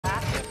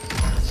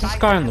this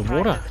guy in the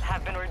water?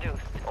 Have been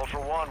reduced. Ultra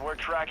One, we're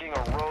tracking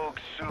a rogue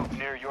soup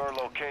near your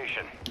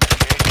location.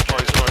 Oh,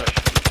 he's on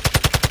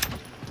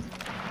it.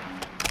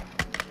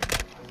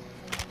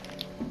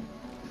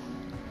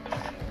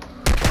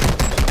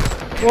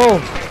 Whoa!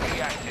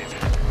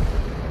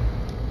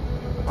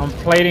 I'm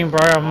plating, bro.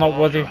 I'm not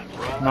with you.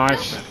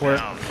 Nice work.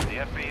 The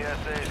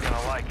FBSA is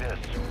gonna like this.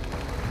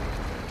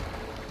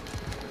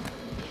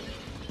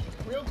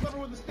 Real clever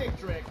with the stick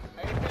trick.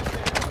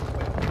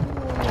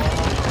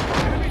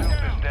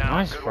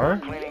 Nice, bro.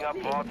 Cleaning up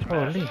Vault's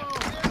mess. Holy.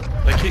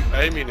 They keep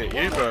aiming at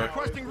you, bro.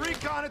 Requesting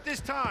recon at this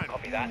time.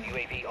 Copy that.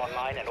 UAV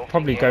online and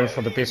Probably going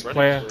for the best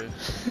player.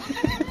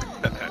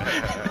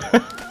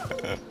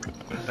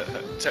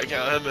 Take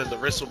out him and the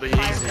rest will be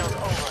easy.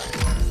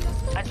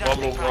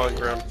 One more guy on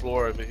ground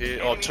floor over here.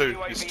 Oh, two.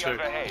 There's two.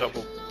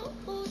 Double.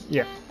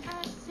 Yeah.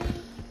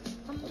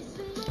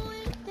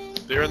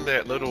 They're in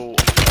that little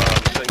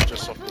thing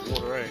just off the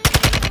water, eh?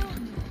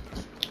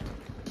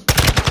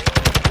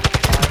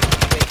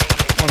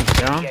 One's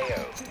down.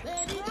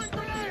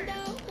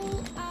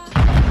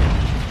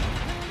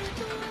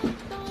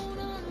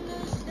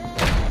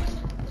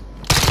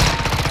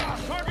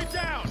 Target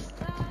down.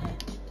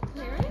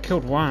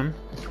 Killed one.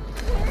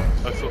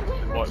 I thought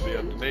it might be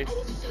underneath.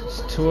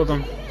 There's two of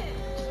them.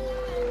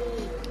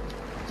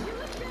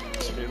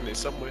 It's in there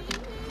somewhere.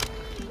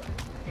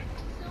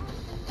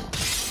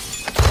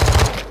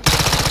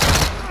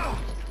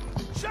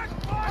 Check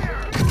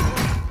fire.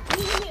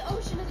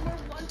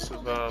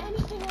 Some,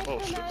 oh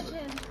shit.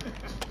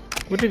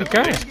 Where did it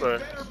go? Thanks, bro.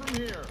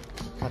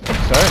 I think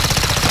so.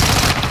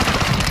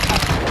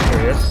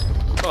 There he is.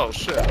 Oh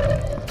shit.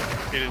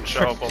 He didn't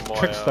show up on my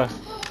Trickster.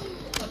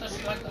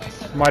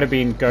 Might have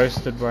been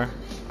ghosted, bro.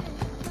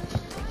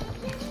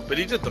 But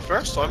he did the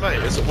first time, mate.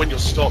 Is it when you're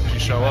stopped you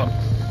show up?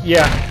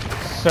 Yeah.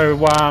 So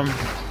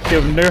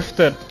they've nerfed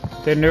it.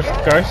 They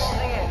nerfed ghosts.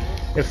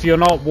 If you're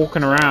not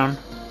walking around,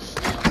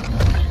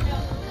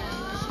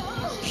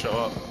 Show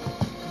up.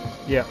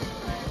 yeah,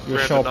 you'll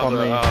Grab show up on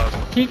another,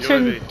 the. Can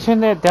you UAV. turn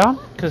that down?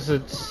 Because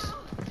it's.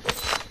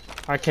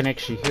 I can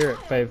actually hear it,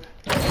 babe.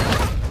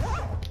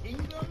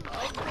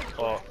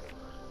 Oh,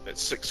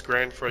 it's $6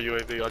 grand for a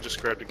UAV. I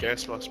just grabbed a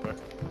gas mask, bro.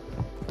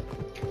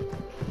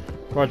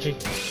 Roger.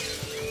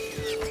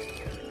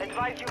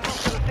 Advise you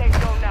move to the safe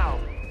zone now.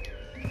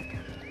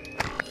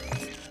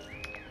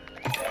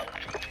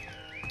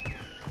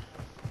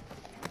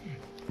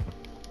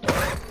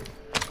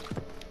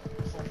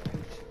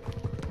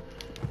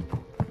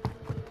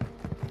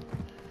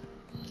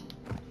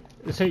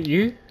 Is it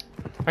you?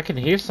 I can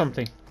hear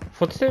something.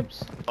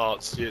 Footsteps? Oh,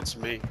 it's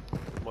me.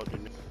 Might be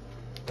me.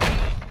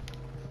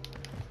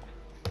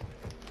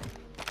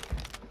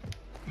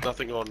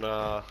 Nothing on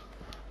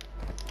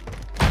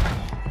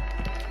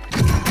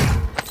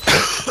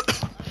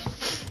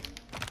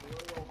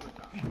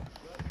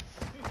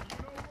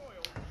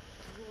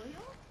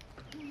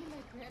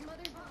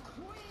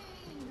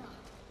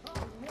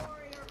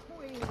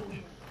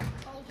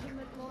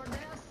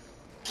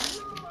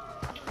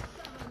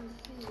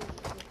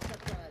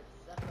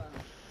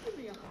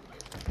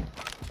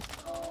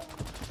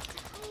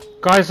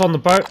Guys on the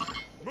boat.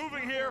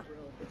 Moving here.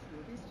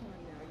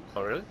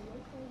 Oh really?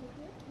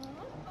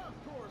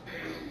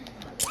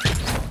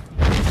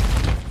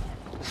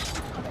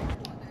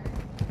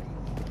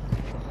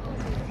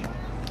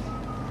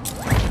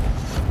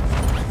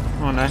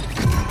 Oh no.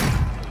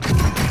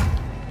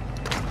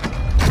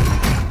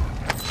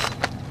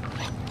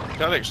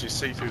 Can't actually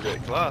see through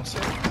that glass. Eh?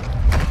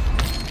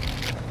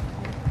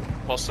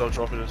 Hostile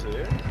dropping into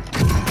there.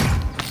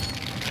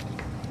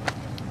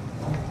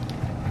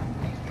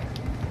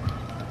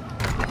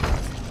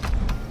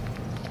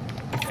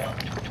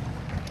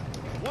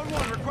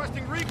 1-1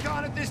 requesting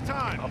recon at this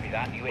time. Copy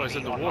that. Oh, he's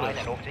in UAV the online water.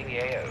 and orbiting the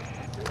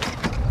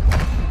AO.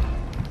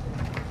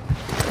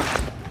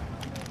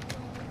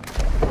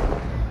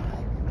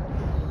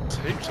 There's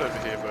heaps over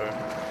here, bro.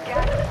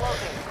 Gas is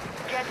closing.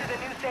 Get to the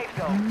new safe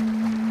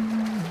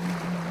zone.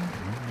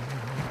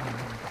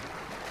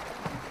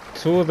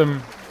 Two of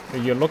them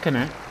that you're looking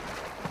at.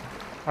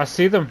 I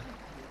see them.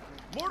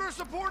 Mortar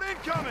support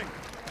incoming.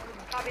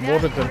 Copy More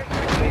that. than-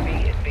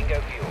 UAV is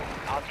bingo fuel.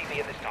 RTB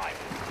at this time.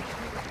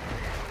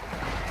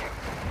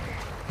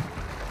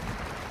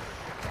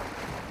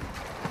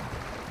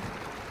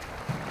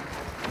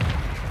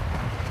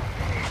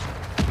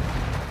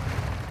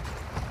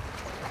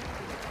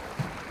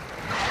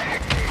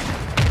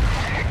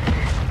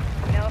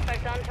 No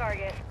effect on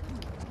target.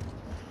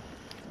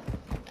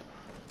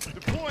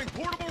 Deploying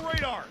portable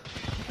radar.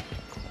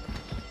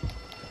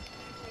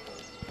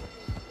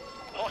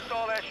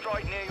 Hostile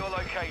airstrike near your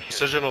location.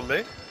 Precision on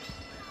me.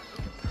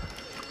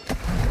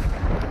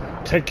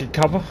 Take your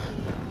cover.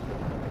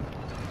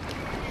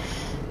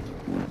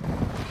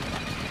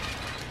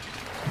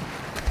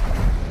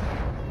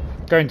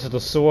 Going to the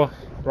sewer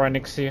right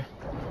next to you.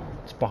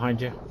 It's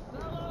behind you.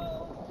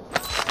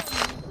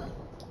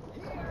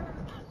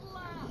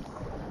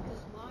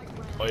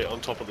 Oh yeah, on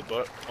top of the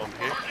boat. On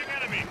here. Marking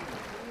enemy.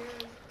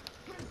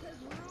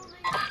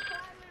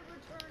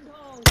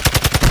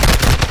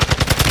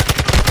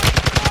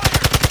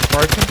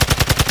 Broken.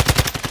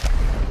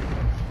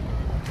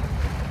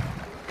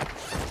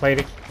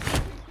 Plating.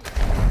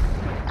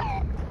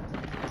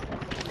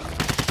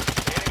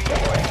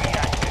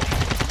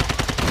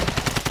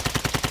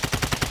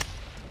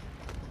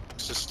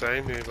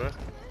 Sustain me, bro.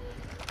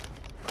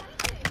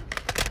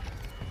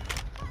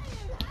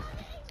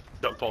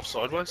 Jump off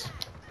sideways.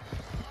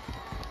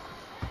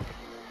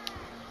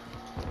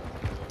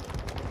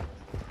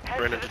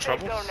 Ran into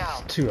trouble.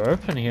 Too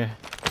open here.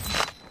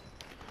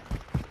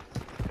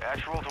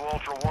 Actual to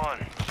Ultra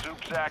One.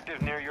 Soup's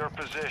active near your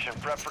position.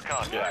 Prep for Yeah,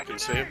 I contact. can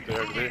see him.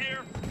 They're over there.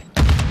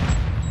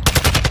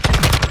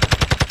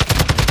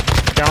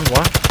 Down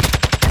one.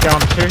 Down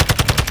two.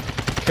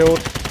 Killed.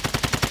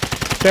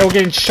 They were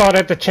getting shot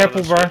at the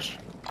chapel, bro.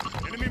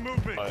 Enemy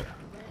movement. Alright,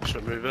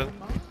 should move in.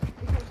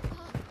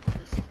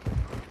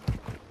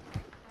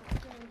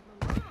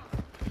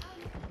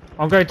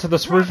 I'm going to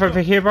this roof over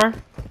here, bro.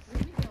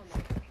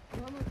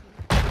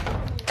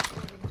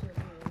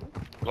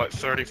 Like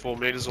 34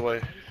 meters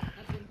away.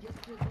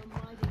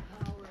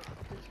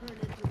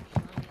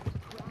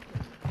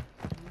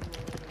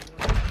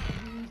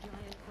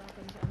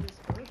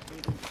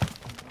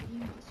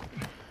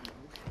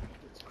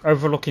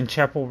 Overlooking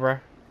chapel, bro.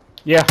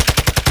 Yeah.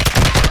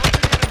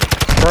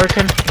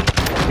 Broken.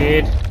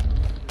 Dead.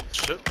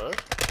 Shit, bro.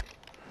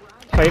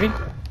 Plating.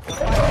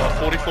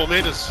 44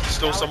 meters.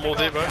 Still some more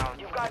there, bro.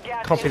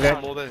 Copy Some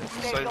that. more there.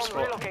 Same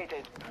spot.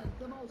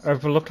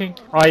 Overlooking.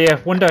 Oh yeah,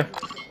 window.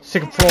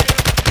 Second floor.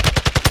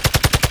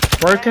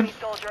 Broken.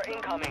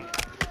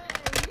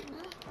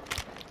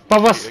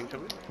 Above us.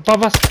 Incoming.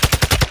 Above us.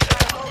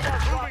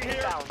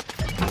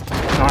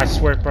 Nice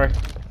work, bro.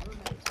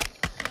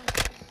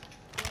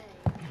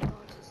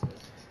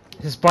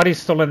 His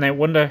body's still in that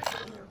window.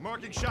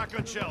 Marking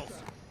shotgun shells.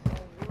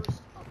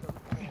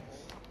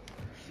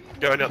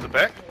 Going out the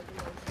back.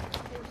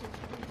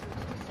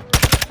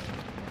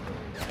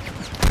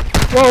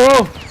 Whoa,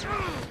 whoa.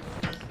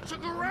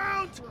 Took a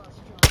round.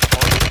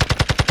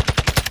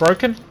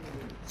 Broken.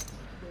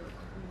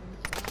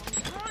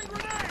 Throwing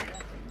grenade.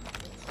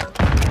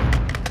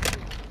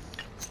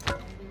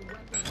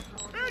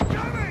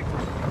 Incoming.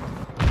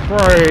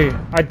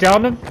 Bro, I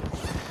downed him.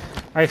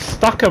 I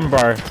stuck him,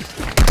 bro.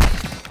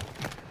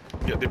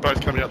 Yeah, they're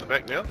both coming out the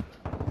back now.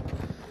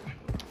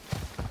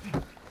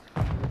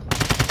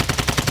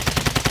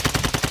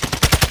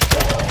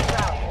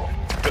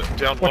 Got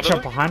down one Watch of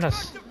out them. behind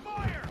us.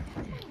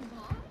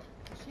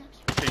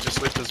 He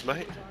just left his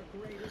mate.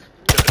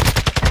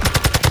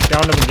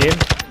 Down him again.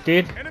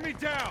 Dead. Enemy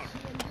down.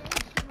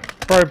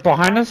 Bro,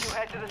 behind us.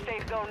 Head to the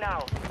safe zone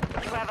now.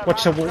 You have a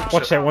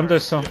Watch that window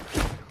sill.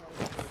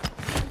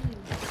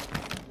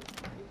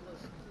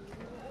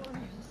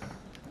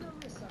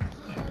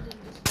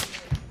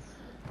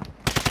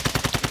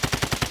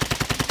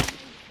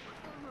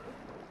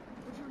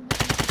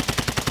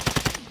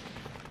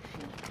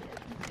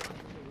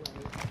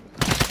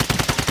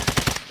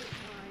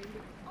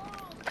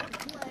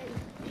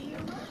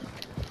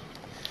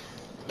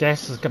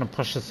 Gas is gonna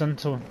push us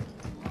into him.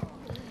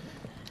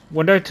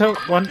 Window two,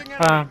 one.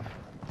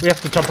 We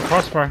have to jump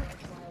across, bro.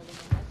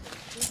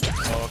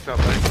 Oh, I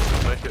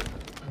can't make it.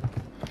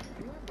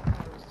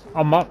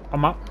 I'm up.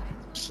 I'm up.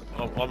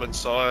 I'm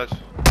inside.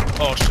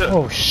 Oh shit.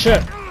 Oh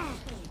shit.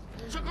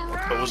 Took a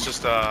round. It was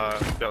just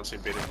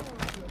bouncing Betty.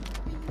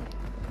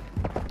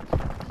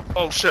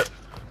 Oh shit.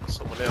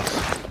 Someone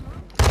else.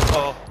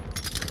 Oh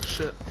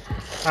shit.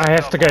 I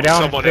have to go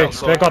down. Someone They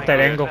outside. got that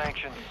angle.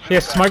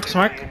 Here, smoke,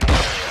 smoke.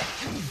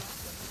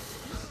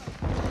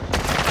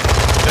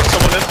 There's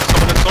someone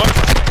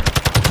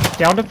inside.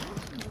 Downed him.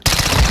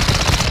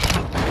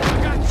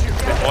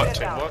 White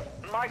team,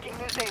 white. Marking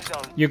new safe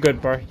zone. You're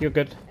good, bro. You're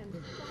good.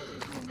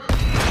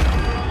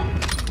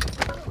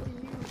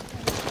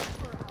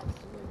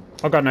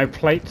 I got no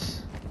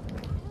plates.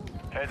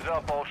 Heads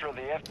up, Ultra.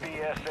 The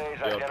FBSA's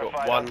Yeah, I've got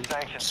identified one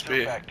unsanctioned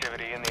spear. soup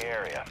activity in the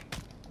area.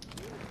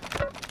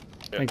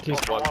 Yeah, Thank you.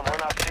 Ultra one. One, we're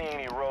not seeing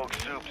any rogue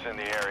soups in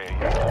the area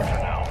yet, Ultra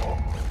now.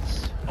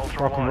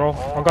 Ultra Rock and One, roll.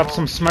 all I got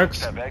some rogue smokes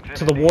soups have exited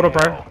to the water,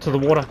 bro. AO. To the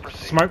water.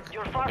 Proceed. Smoke.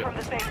 You're far from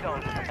the safe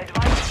zone.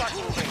 Advise to start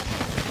moving.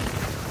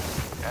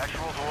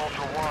 Actual to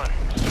Ultra One.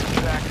 Soups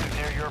active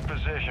near your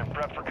position.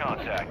 Prep for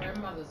contact.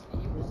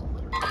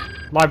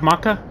 Live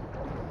marker.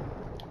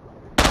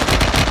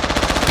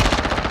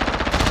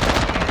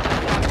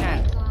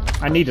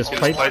 I need his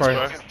plates, plates, bro.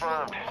 bro.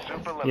 Confirmed.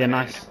 Soup eliminated. Yeah,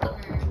 nice. And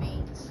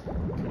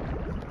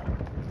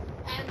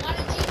what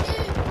did you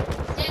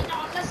do? Did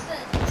not listen.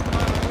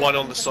 One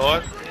on the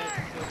side.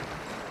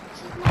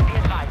 Be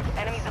advised,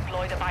 enemies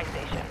deploy the buy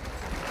station.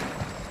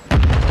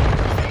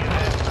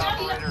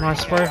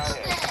 Nice, bro.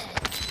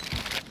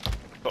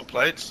 Got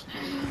plates.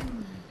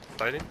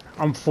 Plating.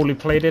 I'm fully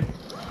plated.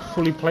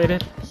 Fully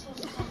plated.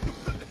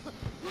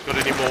 Got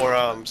any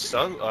more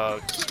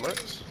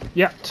smokes?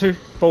 Yeah, two.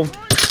 Boom.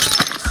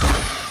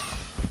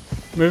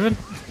 Moving.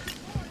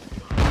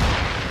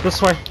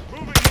 This way.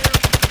 Moving here.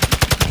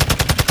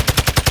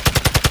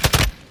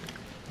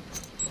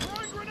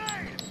 Throwing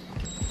grenade.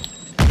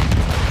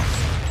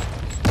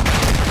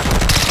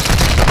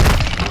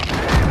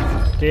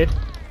 Dead.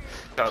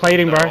 Can't-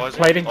 Plating, no bro. eyes on-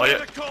 Plating. Oh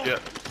yeah, yeah.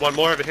 One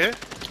more over here. New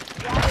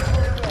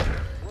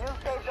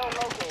safe zone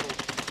located.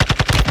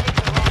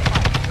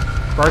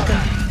 Broken.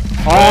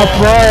 Oh,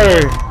 bro.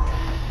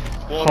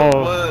 What a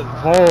win.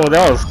 Oh,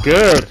 that was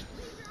good.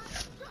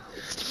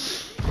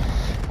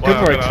 Good Wow, I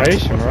gotta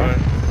rotation, answer my right?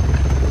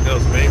 phone. That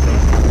was me, bro.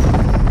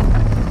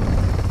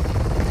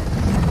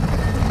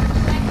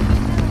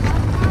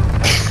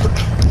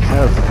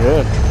 That was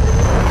good.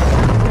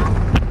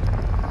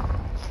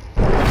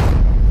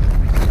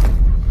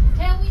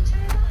 Can we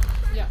turn it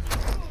on? Yeah.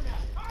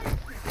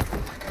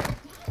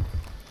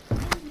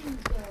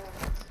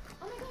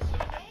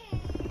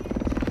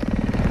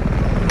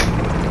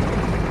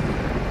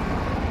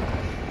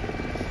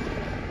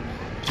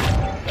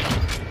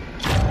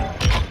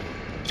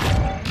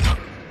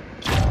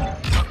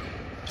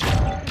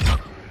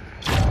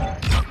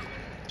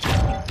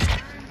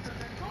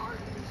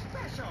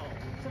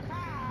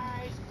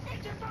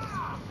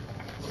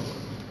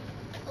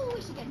 Oh,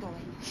 we should get going.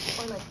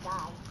 Or let's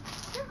die.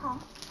 You're home.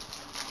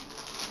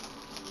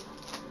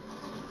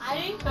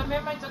 I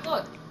remember it's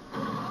good.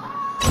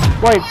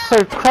 Wait, so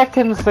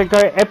Krakens, they go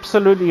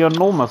absolutely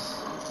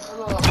enormous.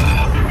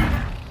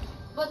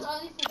 But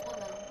only for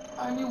women.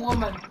 Only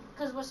woman.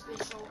 Because we're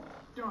special.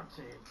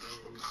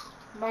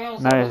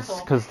 Males No, it's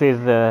also. because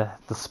they're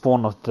the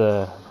spawn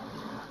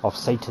of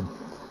Satan.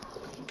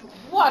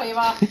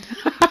 Whatever.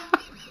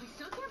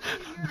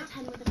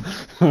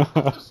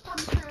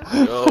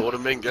 Oh, what a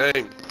mean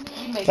game.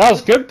 That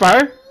was good, bro.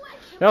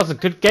 That was a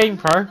good game,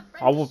 bro.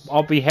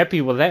 I'll be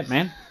happy with that,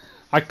 man.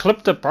 I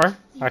clipped it, bro.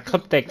 I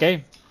clipped that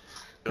game.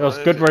 It was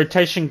good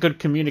rotation, good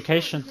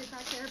communication. But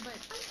I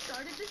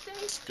started to say,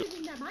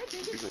 thinking that my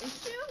biggest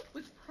issue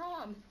was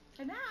prom.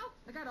 And now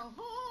I got a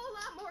whole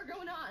lot more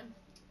going on.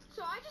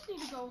 So I just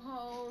need to go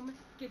home,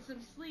 get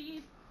some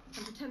sleep,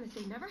 and pretend this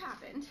day never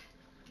happened.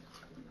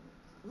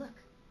 Look,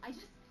 I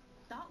just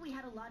thought we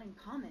had a lot in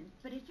common,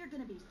 but if you're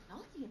gonna be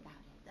salty about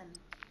it, then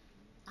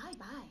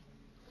bye.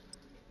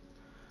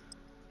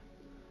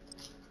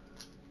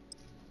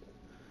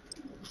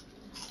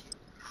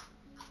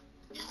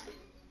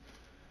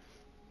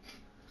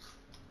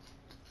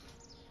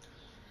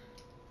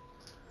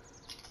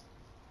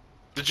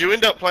 Did you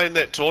end up playing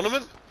that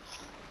tournament?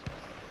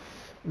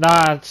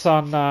 Nah, it's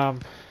on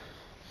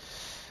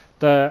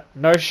the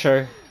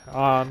no-show.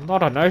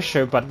 Not a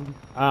no-show, but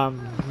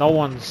no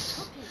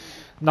one's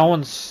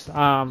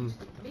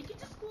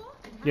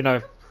you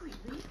know,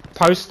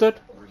 posted.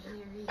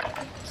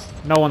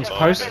 No one's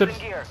posted.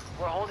 Gear.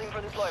 We're holding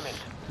for deployment.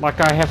 Like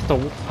I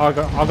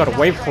gotta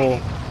wait for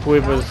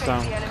whoever's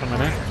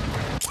coming in.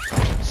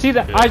 See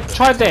that I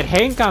tried that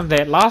handgun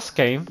that last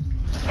game.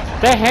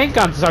 That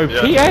handgun's OP,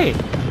 Yeah. eh?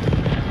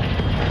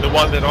 The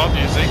one that I'm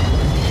using.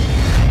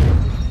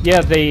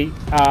 Yeah, the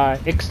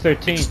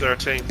X13.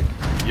 X13.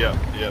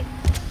 Yeah.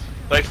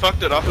 They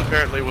fucked it up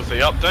apparently with the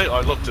update.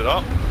 I looked it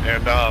up,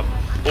 and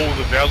all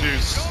the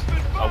values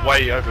are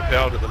way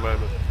overpowered at the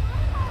moment.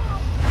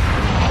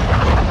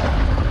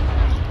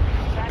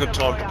 Good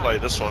time to play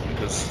this one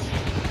because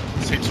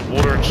there's heaps of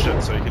water and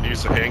shit, so you can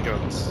use the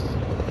handguns.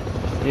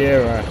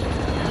 Yeah, right.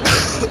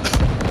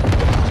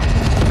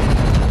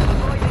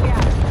 Deploy the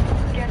gas.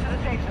 Get to the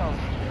safe zone.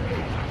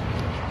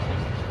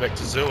 Back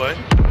to zoo, eh?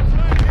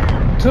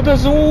 To the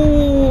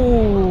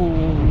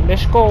zoo!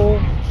 Let's go!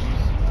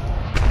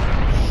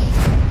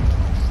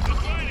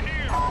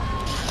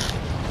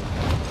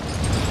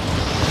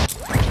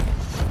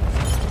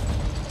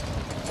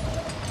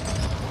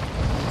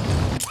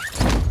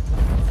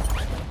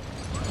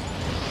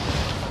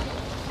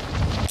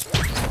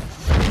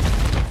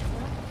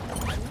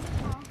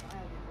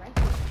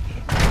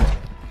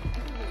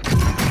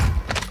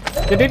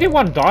 Did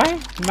anyone die?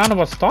 None of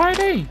us died,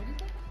 eh?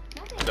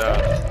 Nah.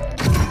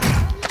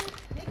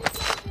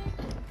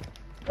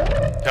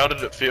 How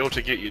did it feel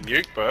to get your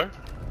nuke, bro?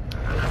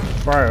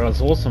 Bro, it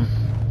was awesome.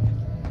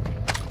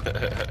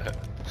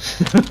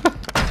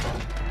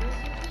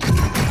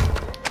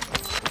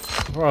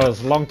 Bro, it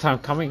was a long time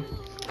coming.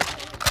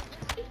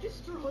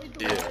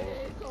 Yeah.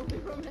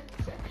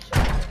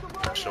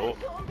 Sure.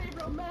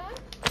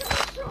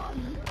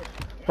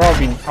 Bro,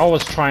 I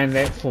was trying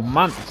that for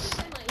months.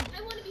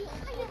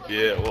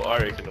 Yeah, well, I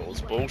reckon it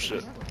was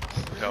bullshit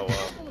how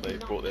they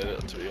brought that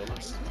out, to be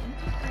honest.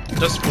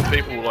 Just for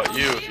people like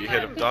you, if you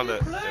hadn't done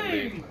it and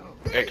then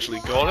actually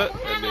got it,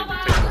 and then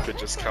people could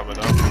just come in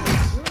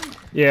afterwards.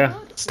 Yeah.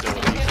 Still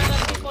easy.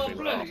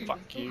 Oh, fuck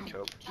you,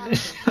 cunt.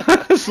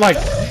 It's like,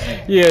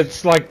 yeah,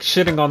 it's like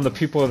shitting on the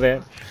people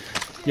that,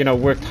 you know,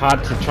 worked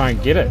hard to try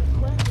and get it.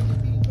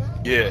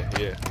 Yeah.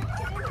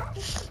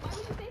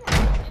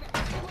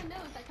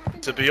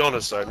 To be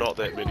honest though, not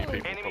that many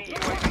people Enemy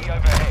probably. UAV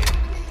overhead.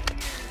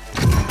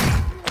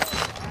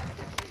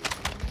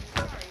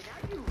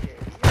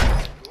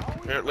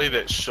 Apparently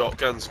that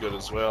shotgun's good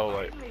as well,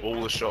 like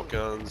all the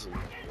shotguns and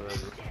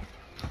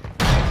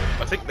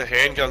I think the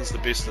handgun's the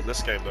best in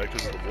this game though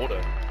because of the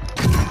water.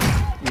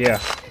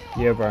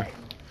 Yeah, bro.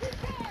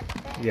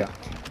 Yeah.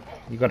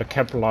 You gotta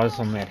capitalize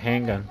on that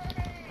handgun.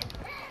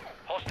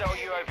 Hostile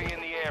UAV in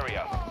the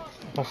area.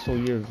 Hostile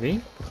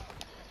UAV.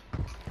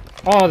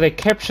 Oh, they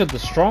captured the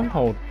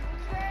stronghold.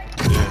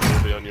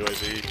 Yeah, we'll be on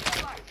UAV.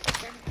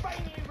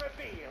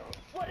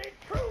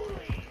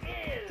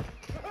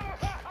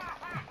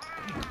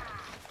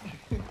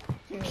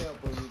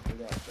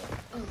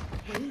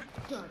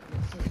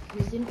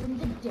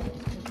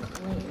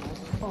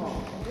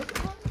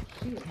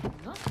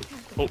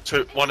 Oh,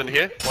 two, one in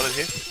here, one in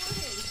here.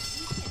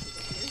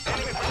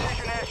 Enemy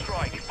precision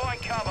airstrike.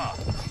 Find cover.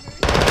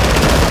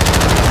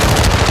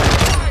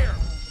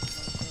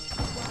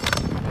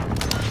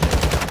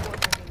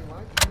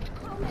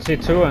 See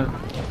two in.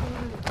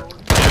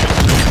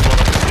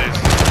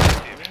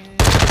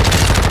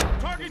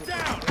 Target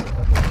down!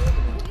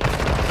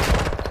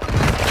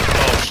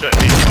 Oh shit,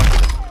 he's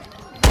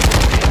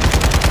fucking.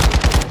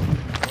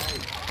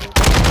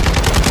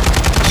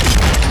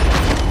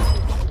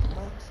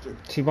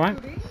 T-Bite?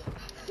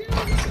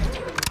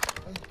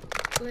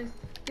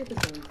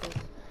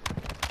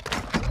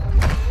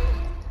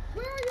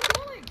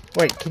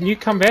 Wait, can you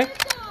come back?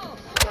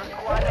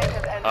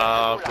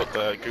 I've got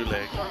the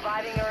gulag.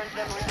 Surviving earns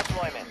them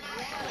redeployment.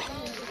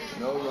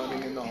 No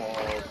running in the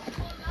halls.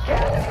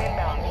 Gas is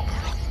inbound.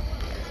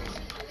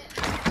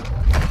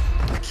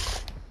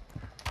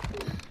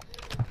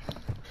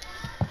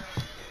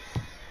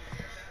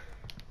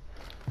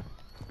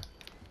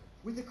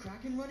 With the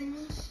Kraken running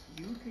loose,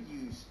 you could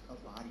use a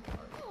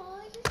bodyguard. Oh,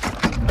 I just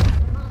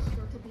a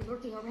monster could be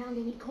lurking around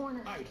any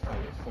corner. I'd fight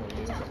it for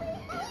you. Can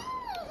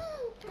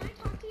I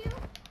talk to you?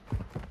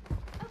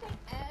 Okay,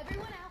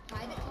 everyone out.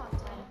 Private talk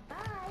time.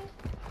 Bye.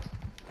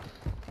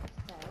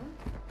 So,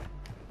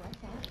 what's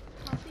that?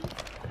 Coffee?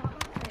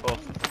 Oh.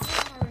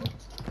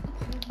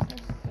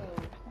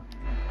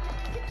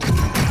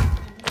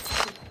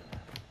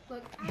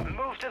 Look,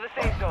 Move to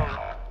the safe zone.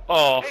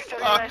 Oh, Victory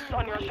fuck. rests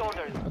on your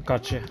shoulders. I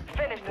got you.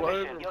 Finish the What?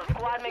 mission. Your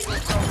squad mate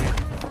was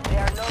broken. They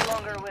are no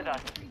longer with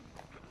us.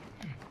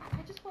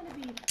 I just want to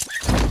be.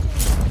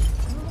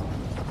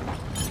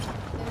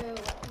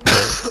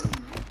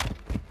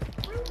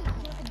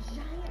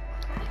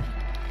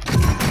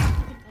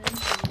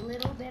 a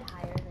little bit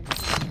higher than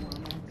she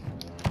wanted.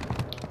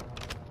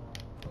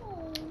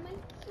 Oh, my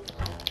cute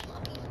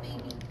fluffy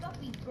baby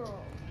guppy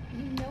girl.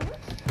 You know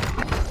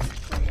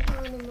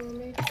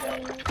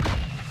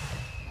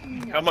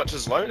it? How much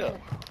is loadout?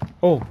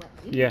 Oh,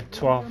 yeah,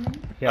 12.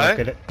 Yeah, I'll Eh?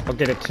 get it. I'll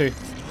get it too.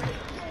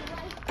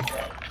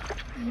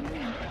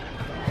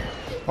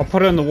 I'll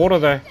put it in the water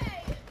though.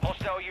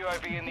 Hostile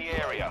UAV in the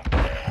area.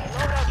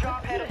 Loadout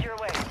drop headed your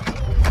way.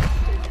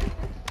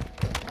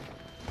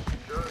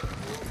 Just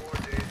 4 more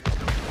days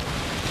until the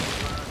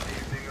last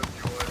evening of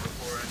joy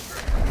before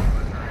entering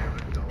the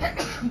military of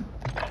adulthood.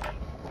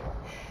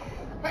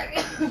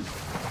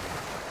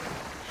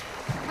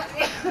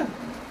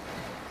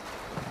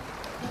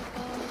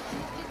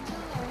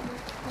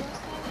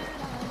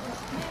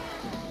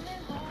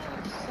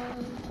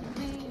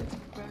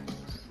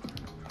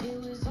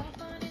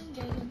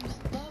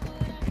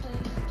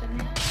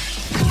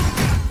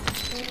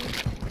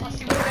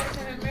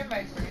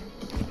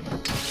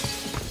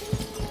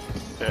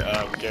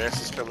 Yeah,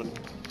 gas is coming.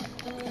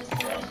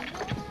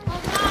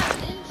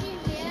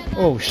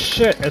 Oh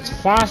shit, it's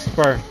fast,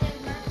 bro.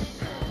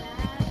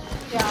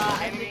 Yeah,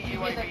 I think you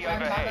made the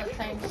grandmother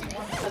saying she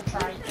wants to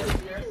try and do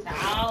it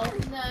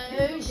yourself.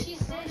 No, she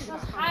said she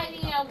was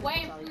hiding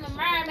away from the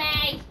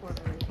mermaid.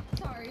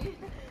 Sorry.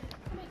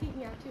 I'm making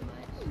you out too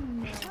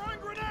much. Throwing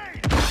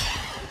grenade!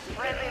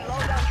 Friendly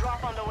loadout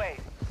drop on the way.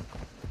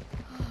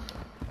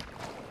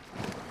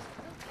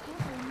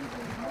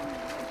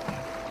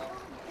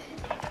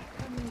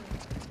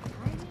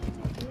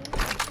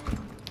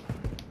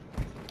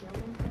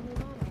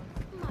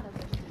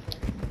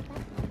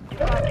 You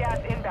got gas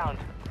inbound.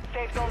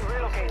 Safe zone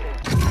relocated.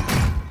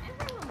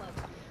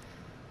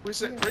 Where's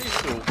that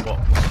refill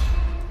box?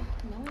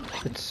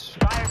 It's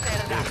Fire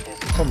sale is active.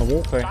 it's on the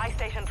wall there. Buy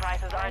station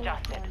prices are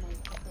adjusted.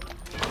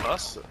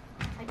 Us?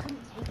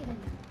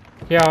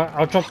 Yeah,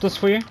 I'll drop this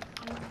for you,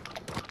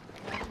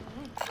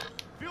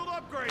 Field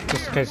upgrade just in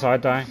here! case I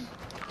die.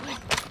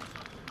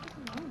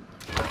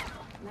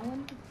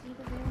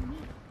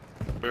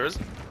 Where is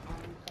it?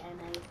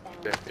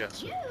 Yeah,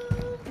 yes.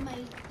 My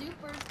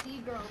super sea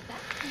girl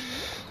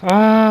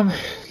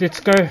bestie. Let's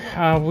go.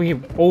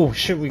 Oh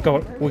shit, we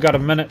got a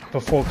minute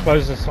before it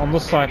closes on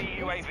this side.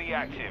 Enemy UAV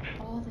active.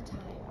 All the time.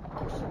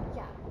 Oh, sure,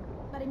 yeah.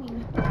 But I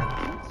mean,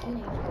 I'm a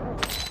teenage girl.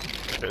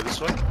 Okay,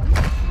 this way.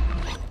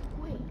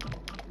 Wait,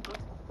 what's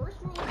the first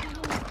rule of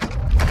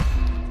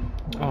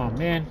being... Oh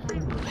man.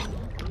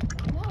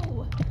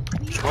 No.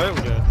 Which way are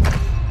we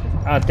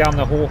going? Down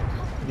the hall.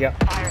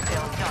 Yep. Fire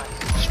sale is done.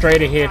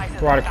 Straight ahead,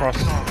 right across.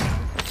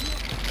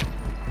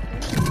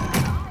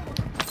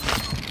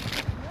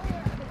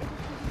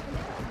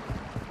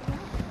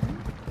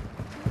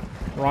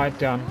 Right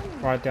down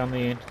the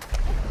end.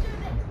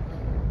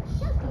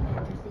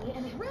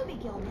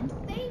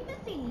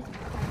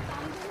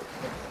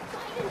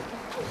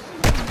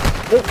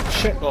 Oh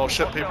shit. Oh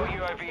shit, people.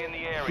 Hostile UAV in the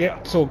area. Yeah,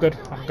 it's all good.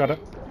 I've got it.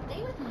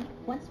 Stay with me.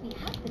 Once we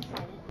have the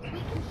trident, we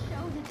can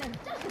show that there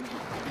doesn't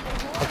have to be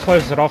a war. I'll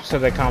close it off so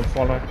they can't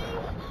follow. A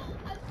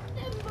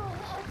symbol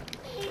of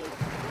peace.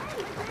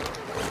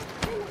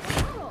 In the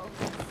battle.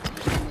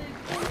 You live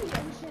in the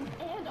ocean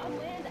and on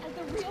land as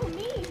the real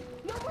me.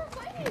 No more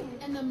fighting.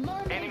 And the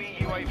mermaids Enemy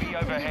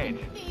UAV overhead.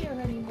 don't fear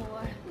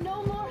anymore.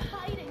 No more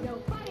hiding. No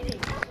fighting.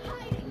 No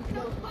hiding.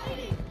 No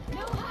fighting.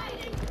 No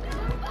hiding. No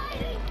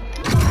fighting.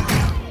 No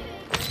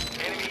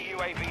fighting. Enemy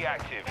UAV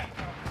active.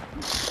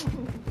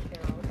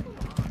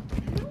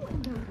 No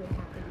one knows what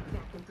happened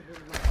back into the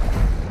world.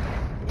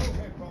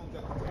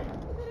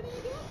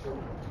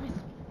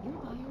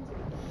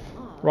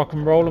 Rock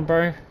and rollin',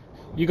 bro.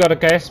 You got a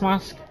gas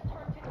mask?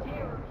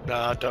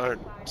 Nah, I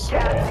don't. Gas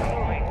is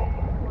moving.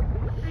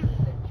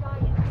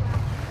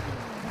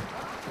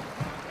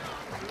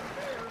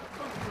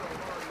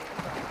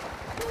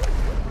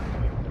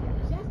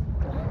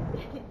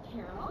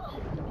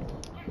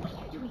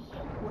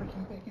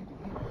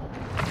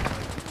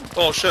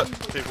 Oh shit,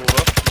 people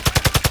over.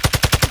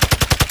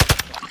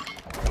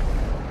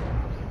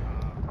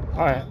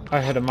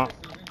 I hit him up.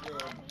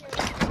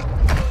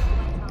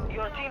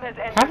 Your team has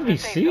entered How did the he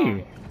safe see zone.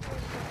 you?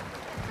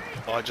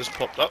 I just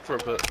popped up for a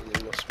bit and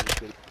then must have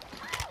been...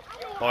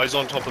 Oh, he's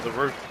on top of the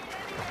roof.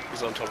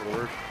 He's on top of the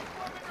roof.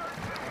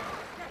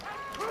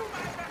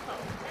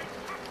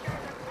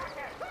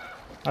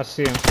 I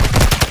see him.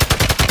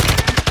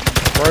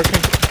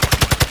 Broken.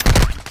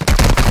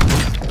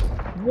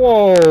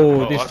 Whoa,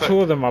 Oh, there's I think-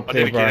 two of them up I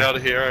there, need to get bro. out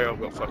of here,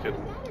 I've got fucking...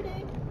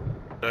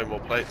 no more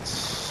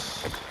plates.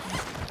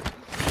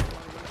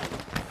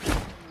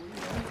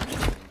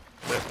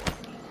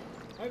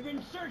 I've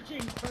been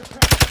searching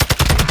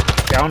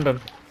for Downed him.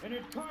 and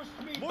it cost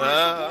me.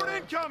 Mortar support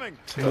incoming.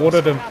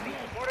 Watered him.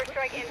 Mortar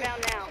strike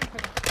inbound now.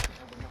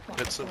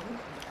 Hits him.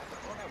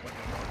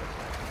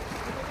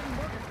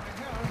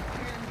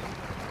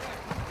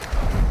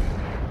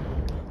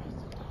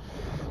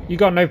 You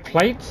got no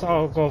plates?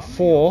 I've got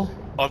 4.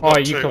 I've got Oh,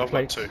 you two, got I've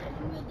plates. got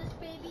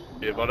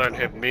 2. Yeah, but I don't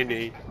have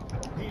many.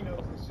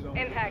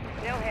 Impact,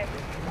 no hit.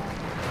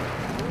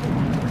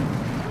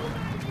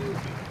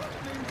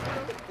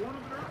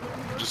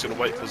 Just gonna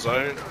wait for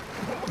zone.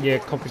 Yeah,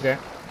 copy that.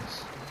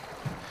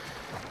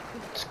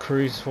 Let's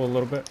cruise for a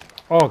little bit.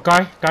 Oh,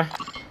 guy.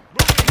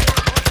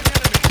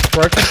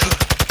 Broken.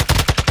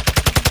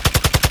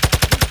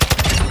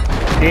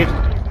 Dead.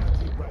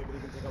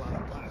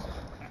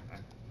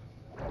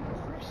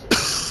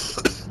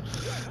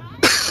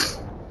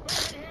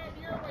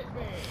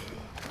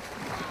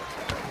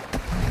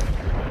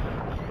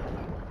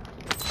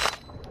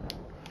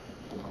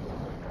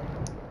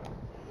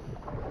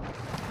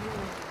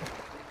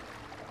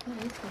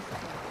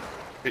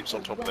 Keeps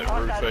on top of that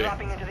Hostile roof, eh?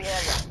 dropping into the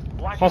area.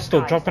 Watch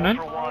Hostile the skies. dropping in?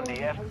 Ultra One, the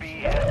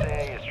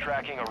FBSA is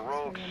tracking a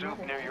rogue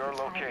soup near your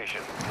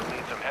location. You'll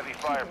need some heavy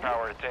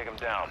firepower to take them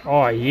down.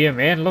 Oh, yeah,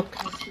 man. Look.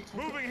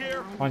 Moving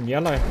here. On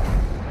yellow. And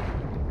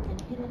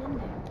hid it in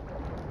there.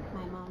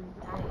 My mom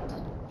died trying to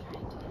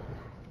get back.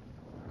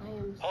 I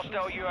am so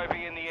Hostile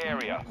UAV in the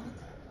area.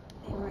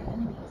 They were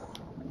enemies.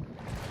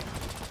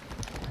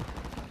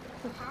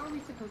 So how are we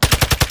supposed to its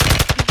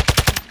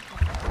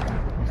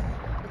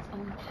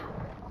own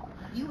power?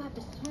 You have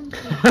to swim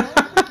through all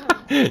the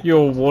tunnels You're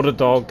a water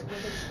dog. where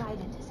the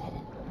trident is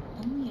hidden.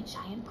 Only a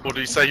giant What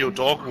do you say, your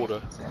dog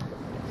water?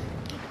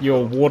 You're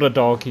a water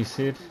dog, he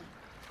said.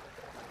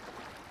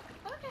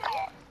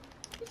 Okay.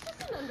 It's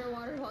just an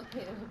underwater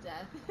volcano of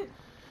death.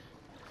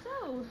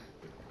 So,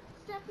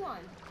 step 1.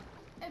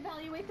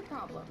 Evaluate the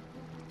problem.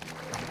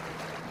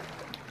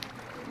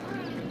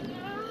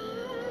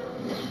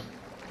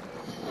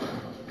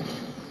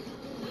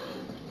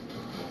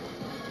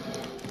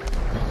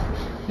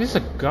 There's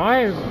a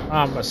guy,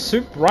 a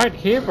soup right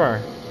here,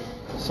 bro.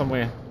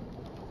 Somewhere.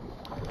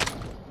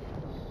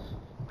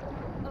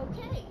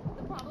 Okay,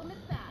 the problem is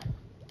bad.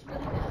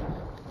 Really bad.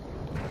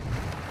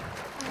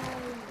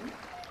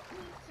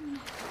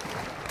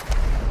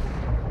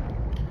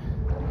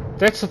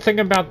 That's the thing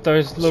about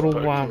those little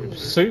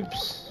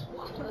soups.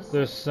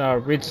 Those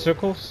red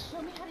circles.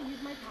 Show me how to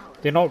use my power.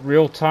 They're not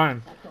real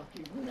time.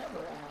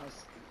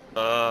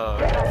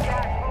 Gas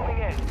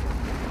moving in.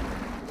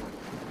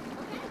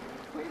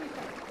 Where do we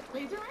start?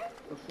 Laser eye?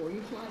 Before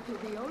you fly through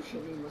the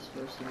ocean, you must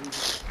first learn to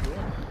swim.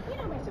 You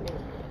know my swimming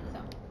is good, so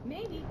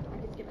maybe I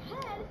could skip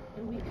ahead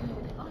and we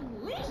could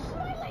unleash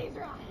my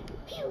laser eye.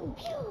 Pew,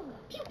 pew,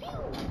 pew,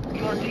 pew.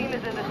 Your team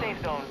is in the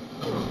safe zone.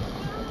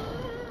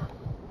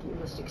 You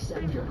must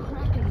accept your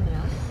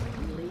Krakenness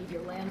and leave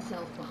your land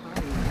self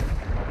behind.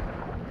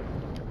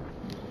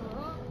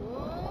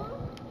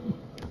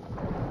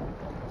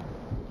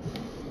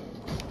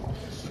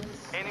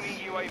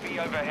 Enemy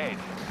UAV overhead.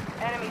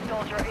 Enemy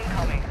soldier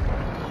incoming.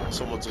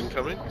 Someone's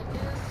incoming.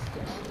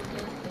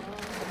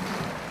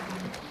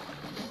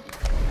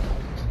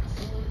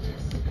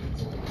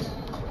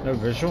 No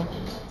visual.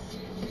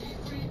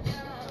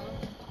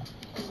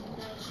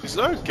 There's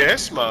no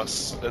gas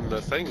masks in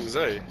the things,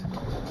 eh?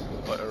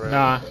 Like around.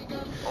 Nah,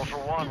 Ultra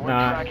One, we're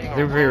Nah, tracking a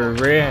they're very rogue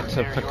rare soup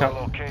to near pick your up.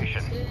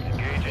 location.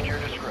 Engage at your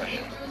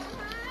discretion.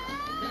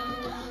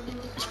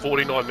 It's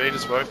 49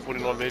 meters, bro.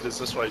 49 meters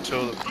this way, 2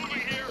 of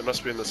them. It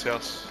must be in this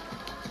house.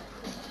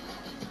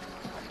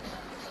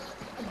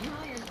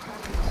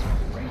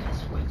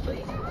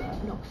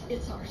 No,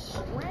 it's our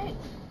strength,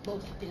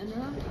 both inner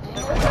and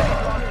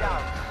Locked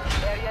down.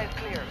 Area is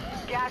clear.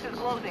 Gas is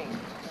closing.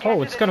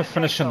 Oh, it's gonna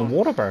finish in the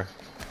water, bro.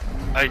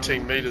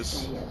 18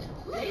 meters.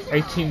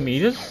 18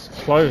 meters?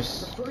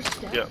 Close.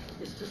 Yep.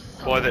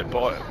 By that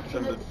buy,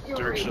 in the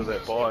direction of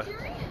that buy. You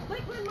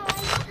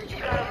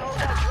got a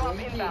loadout drop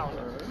inbound.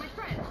 my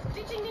friends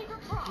ditching me for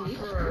prom.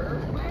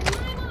 When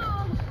my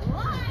mom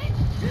lies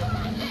to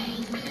my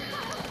face.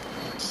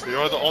 So they're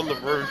either on the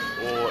roof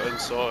or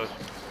inside.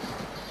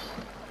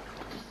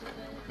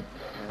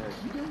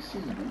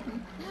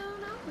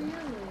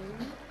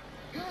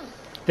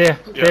 There,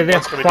 Yeah, there.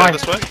 one's coming down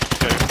this way.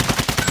 Okay.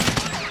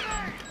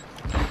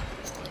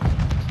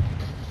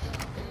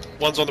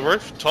 One's on the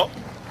roof, top.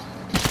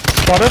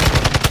 Spotted.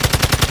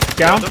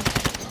 Down. Found him.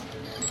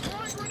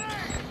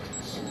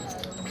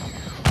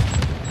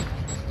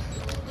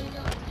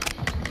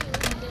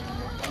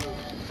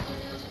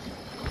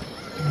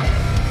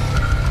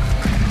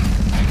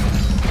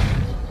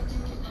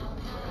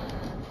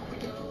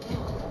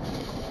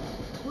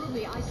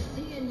 Ruby, I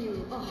see in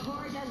you a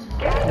heart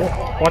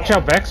as Watch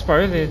out backs,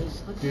 bro. They're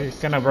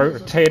gonna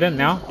rotate in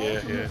now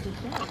Yeah, yeah.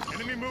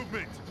 Enemy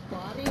movement.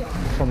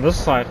 from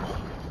this side.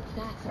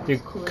 They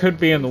could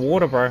be in the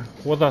water, bro,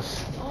 with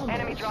us.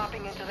 Enemy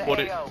dropping into the What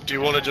AO. do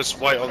you want to just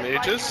wait on the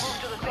edges?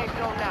 Move to the safe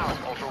zone now.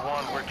 Ultra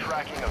One, we're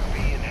tracking a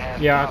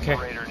V-enhanced Yeah, okay.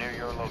 operator near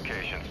your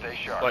location. Stay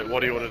sharp. Like, what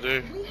do you want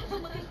to do?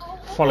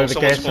 Follow Oh, the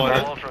someone's gas,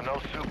 flying. bro. Ultra,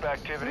 no soup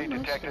activity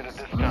detected at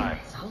this time.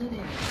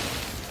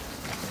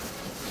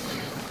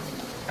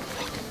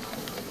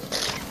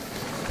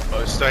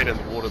 Oh, staying in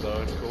the water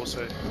though, of course.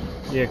 Eh?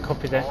 Yeah,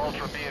 copy that.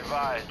 Ultra, be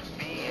advised.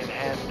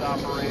 V-enhanced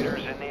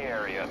operators in the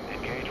area.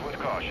 Engage with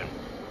caution.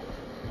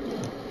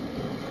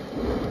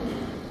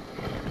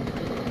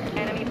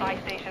 Enemy buy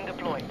station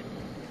deployed.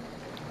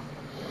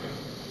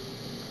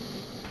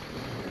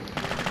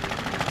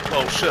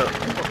 Oh shit!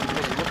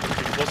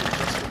 He wasn't.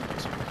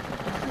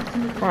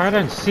 Oh, I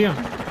don't see him.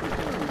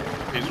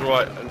 He's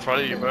right in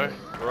front of you, bro.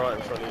 Right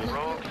in front of you.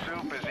 Rogue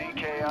soup is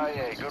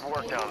EKIA. Good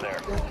work down there.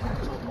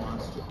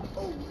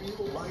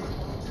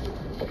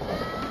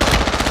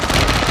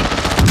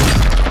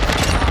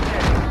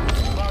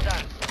 Well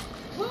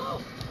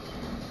done.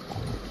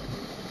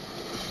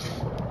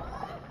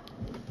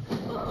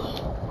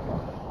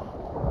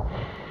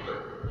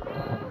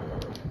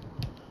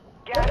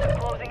 Gas is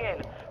closing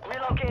in.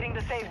 Relocating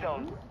the safe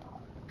zone.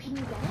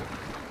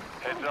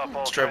 Heads up, all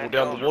Let's travel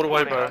down the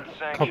waterway, bro.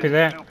 Copy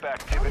that. Soup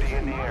activity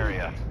in the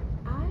area.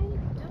 I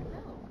don't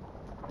know.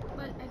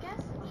 But I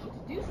guess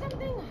do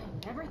something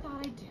I never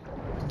thought I'd do.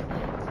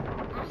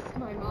 Ask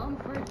my mom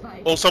for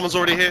advice. Oh, someone's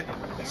already here.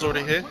 He's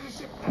already here.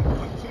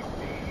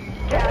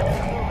 Gas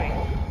is moving.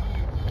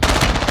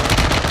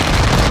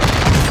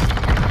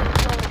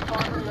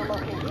 Zone is your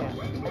location.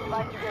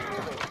 Advise you get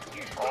moving.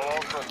 All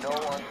Ultra, no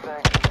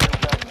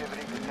unsanctioned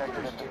activity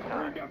detected at this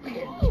time.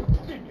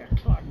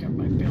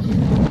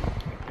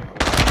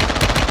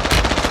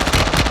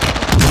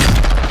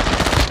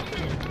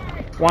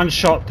 One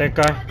shot, that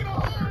guy.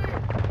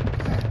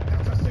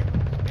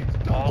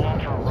 All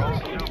Ultra,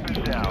 rogue soup is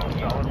down.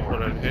 Solid work.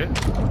 Right over here.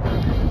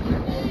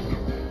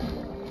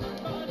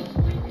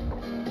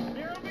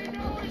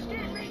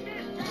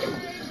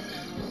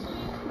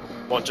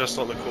 One just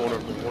on the corner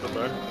of the water,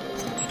 bro.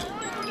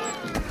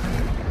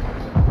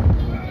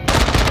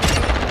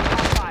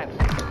 Top 5.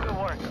 Good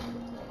work.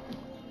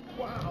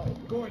 Wow,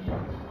 Gordon,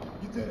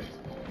 you did it.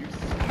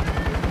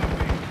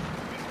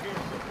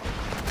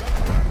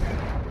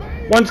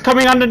 One's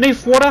coming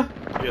underneath water.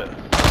 Yeah.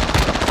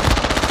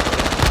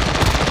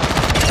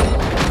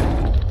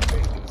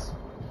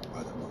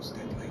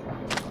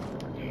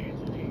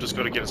 Just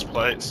gotta get his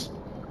plates.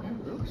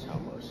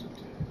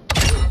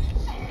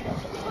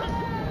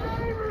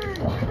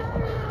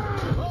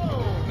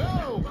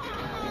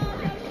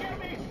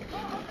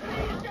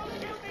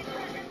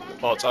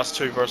 Oh, it's us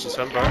two versus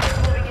him, bro.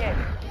 Moving in.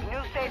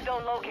 New safe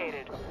zone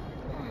located. What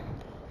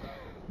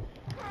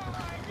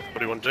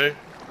do you want to do?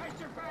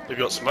 Have you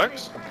got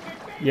smokes?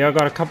 Yeah, I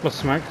got a couple of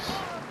smokes.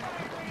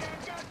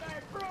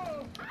 You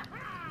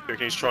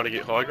reckon he's trying to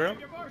get high ground?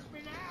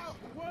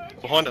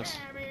 Behind us.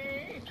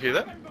 Hear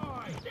that?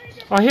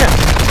 Oh, here.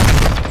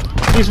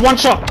 He's one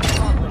shot.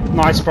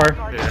 Nice, bro.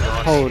 Yeah,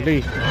 nice.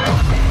 Holy.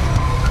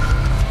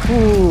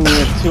 Ooh,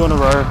 2 in a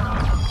row.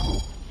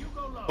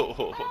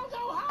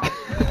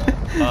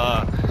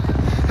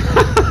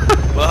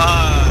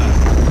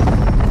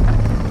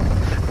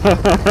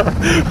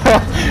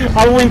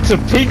 I went to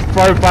peek,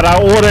 bro, but I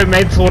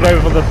auto-mentaled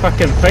over the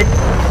fucking thing.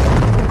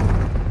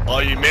 Oh,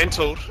 you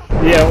mentaled?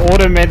 Yeah,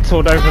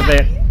 auto-mentaled over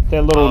that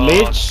little Oh,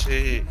 ledge.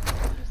 shit.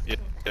 Yeah,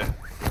 yeah.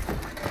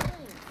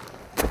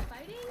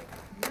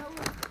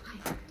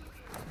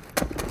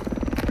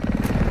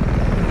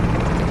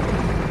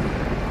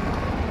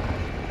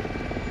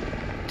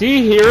 Do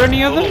you hear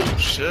any of them? Oh,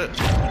 shit.